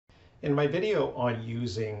In my video on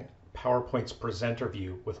using PowerPoint's presenter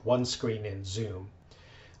view with one screen in Zoom,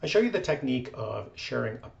 I show you the technique of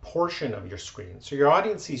sharing a portion of your screen. So your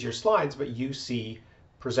audience sees your slides, but you see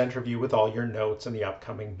presenter view with all your notes and the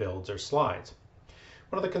upcoming builds or slides.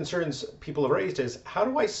 One of the concerns people have raised is, how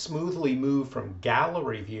do I smoothly move from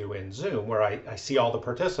gallery view in Zoom, where I see all the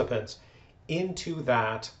participants, into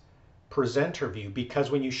that presenter view?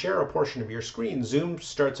 Because when you share a portion of your screen, Zoom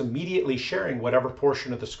starts immediately sharing whatever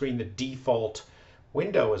portion of the screen the default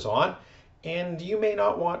window is on, and you may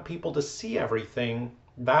not want people to see everything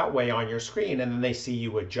that way on your screen and then they see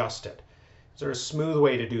you adjust it. Is there a smooth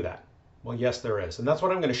way to do that? Well, yes, there is, and that's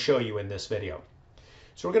what I'm going to show you in this video.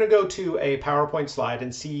 So we're going to go to a PowerPoint slide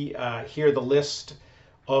and see here the list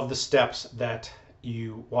of the steps that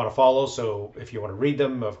you want to follow. So if you want to read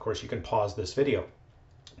them, of course, you can pause this video.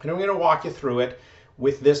 And I'm going to walk you through it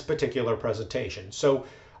with this particular presentation. So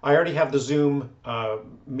I already have the Zoom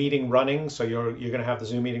meeting running, so you're going to have the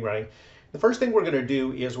Zoom meeting running. The first thing we're going to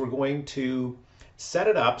do is we're going to set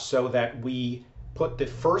it up so that we put the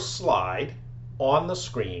first slide on the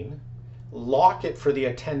screen, lock it for the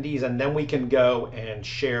attendees, and then we can go and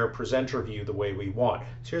share presenter view the way we want.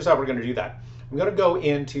 So here's how we're going to do that. I'm going to go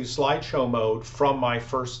into slideshow mode from my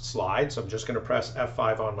first slide. So I'm just going to press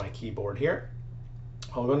F5 on my keyboard here.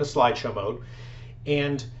 I'll go into slideshow mode,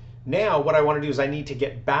 and now what I want to do is I need to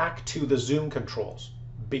get back to the Zoom controls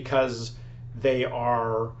because they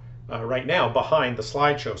are right now behind the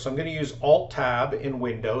slideshow. So I'm going to use Alt-Tab in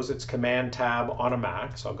Windows. It's Command-Tab on a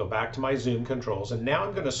Mac. So I'll go back to my Zoom controls, and now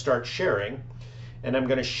I'm going to start sharing, and I'm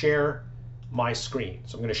going to share my screen.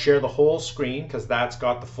 So I'm going to share the whole screen because that's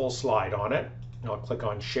got the full slide on it. I'll click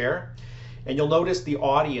on Share, and you'll notice the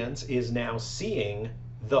audience is now seeing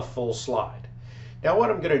the full slide. Now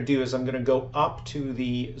what I'm going to do is I'm going to go up to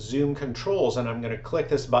the Zoom controls and I'm going to click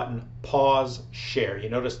this button, Pause Share. You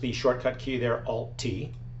notice the shortcut key there,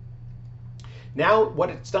 Alt-T. Now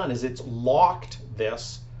what it's done is it's locked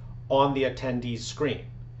this on the attendee's screen.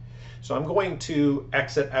 So I'm going to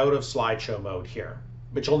exit out of slideshow mode here.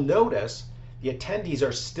 But you'll notice the attendees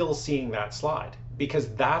are still seeing that slide because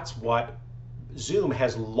that's what Zoom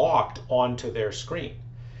has locked onto their screen.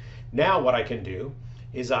 Now what I can do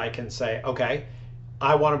is I can say, okay,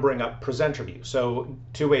 I want to bring up presenter view. So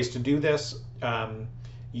two ways to do this.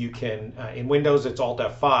 You can, in Windows, it's Alt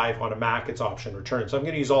F5. On a Mac, it's Option Return. So I'm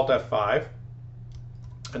going to use Alt F5,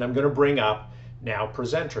 and I'm going to bring up now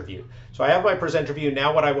presenter view. So I have my presenter view.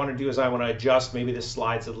 Now what I want to do is I want to adjust. Maybe this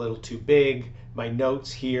slide's a little too big. My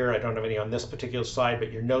notes here, I don't have any on this particular slide,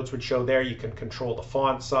 but your notes would show there. You can control the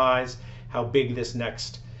font size, how big this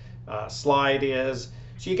next slide is.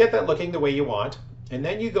 So you get that looking the way you want. And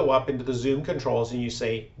then you go up into the Zoom controls and you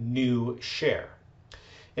say New Share.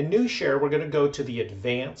 In New Share, we're going to go to the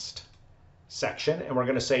Advanced section and we're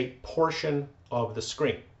going to say Portion of the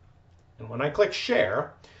Screen. And when I click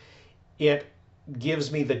Share, it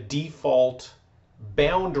gives me the default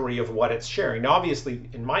boundary of what it's sharing. Now obviously,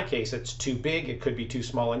 in my case, it's too big. It could be too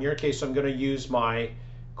small in your case. So I'm going to use my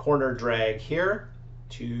corner drag here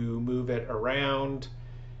to move it around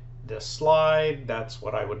this slide. That's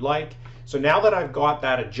what I would like. So now that I've got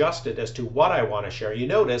that adjusted as to what I want to share, you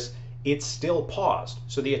notice it's still paused.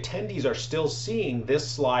 So the attendees are still seeing this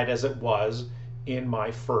slide as it was in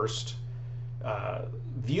my first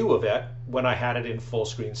view of it when I had it in full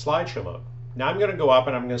screen slideshow mode. Now I'm going to go up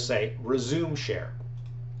and I'm going to say Resume Share.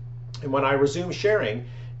 And when I resume sharing,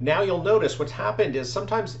 now you'll notice what's happened is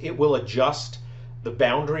sometimes it will adjust the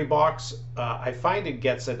boundary box. I find it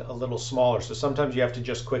gets it a little smaller, so sometimes you have to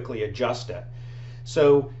just quickly adjust it.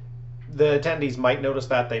 So the attendees might notice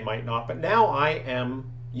that, they might not, but now I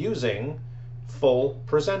am using full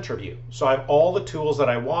presenter view. So I have all the tools that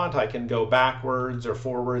I want. I can go backwards or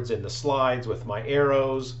forwards in the slides with my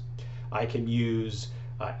arrows. I can use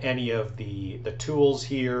any of the tools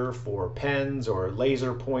here for pens or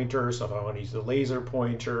laser pointers. So if I want to use the laser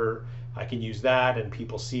pointer, I can use that and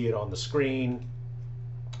people see it on the screen.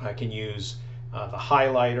 I can use the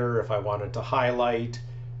highlighter if I wanted to highlight,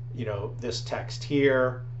 this text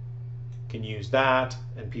here. Can use that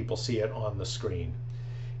and people see it on the screen.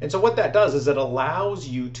 And so what that does is it allows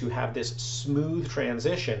you to have this smooth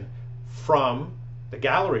transition from the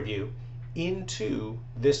gallery view into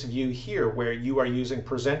this view here where you are using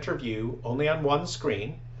presenter view only on one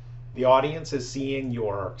screen. The audience is seeing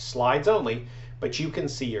your slides only, but you can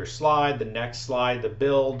see your slide, the next slide, the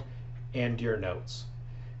build, and your notes.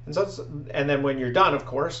 And then when you're done, of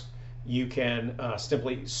course, you can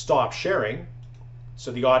simply stop sharing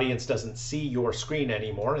so the audience doesn't see your screen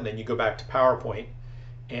anymore, and then you go back to PowerPoint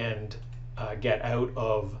and get out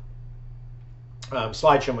of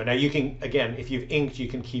slideshow. Now you can, again, if you've inked, you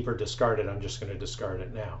can keep or discard it. I'm just going to discard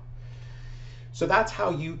it now. So that's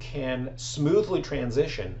how you can smoothly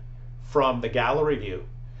transition from the gallery view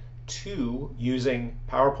to using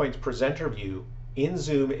PowerPoint's presenter view in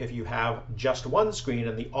Zoom if you have just one screen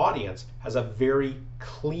and the audience has a very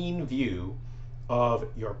clean view of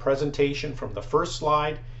your presentation from the first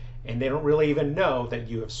slide, and they don't really even know that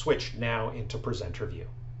you have switched now into presenter view.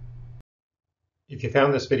 If you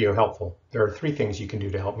found this video helpful, there are 3 things you can do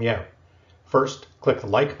to help me out. First, click the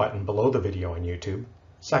like button below the video on YouTube.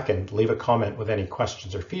 Second, leave a comment with any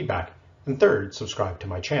questions or feedback. And third, subscribe to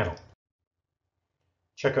my channel.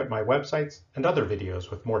 Check out my websites and other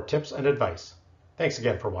videos with more tips and advice. Thanks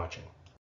again for watching.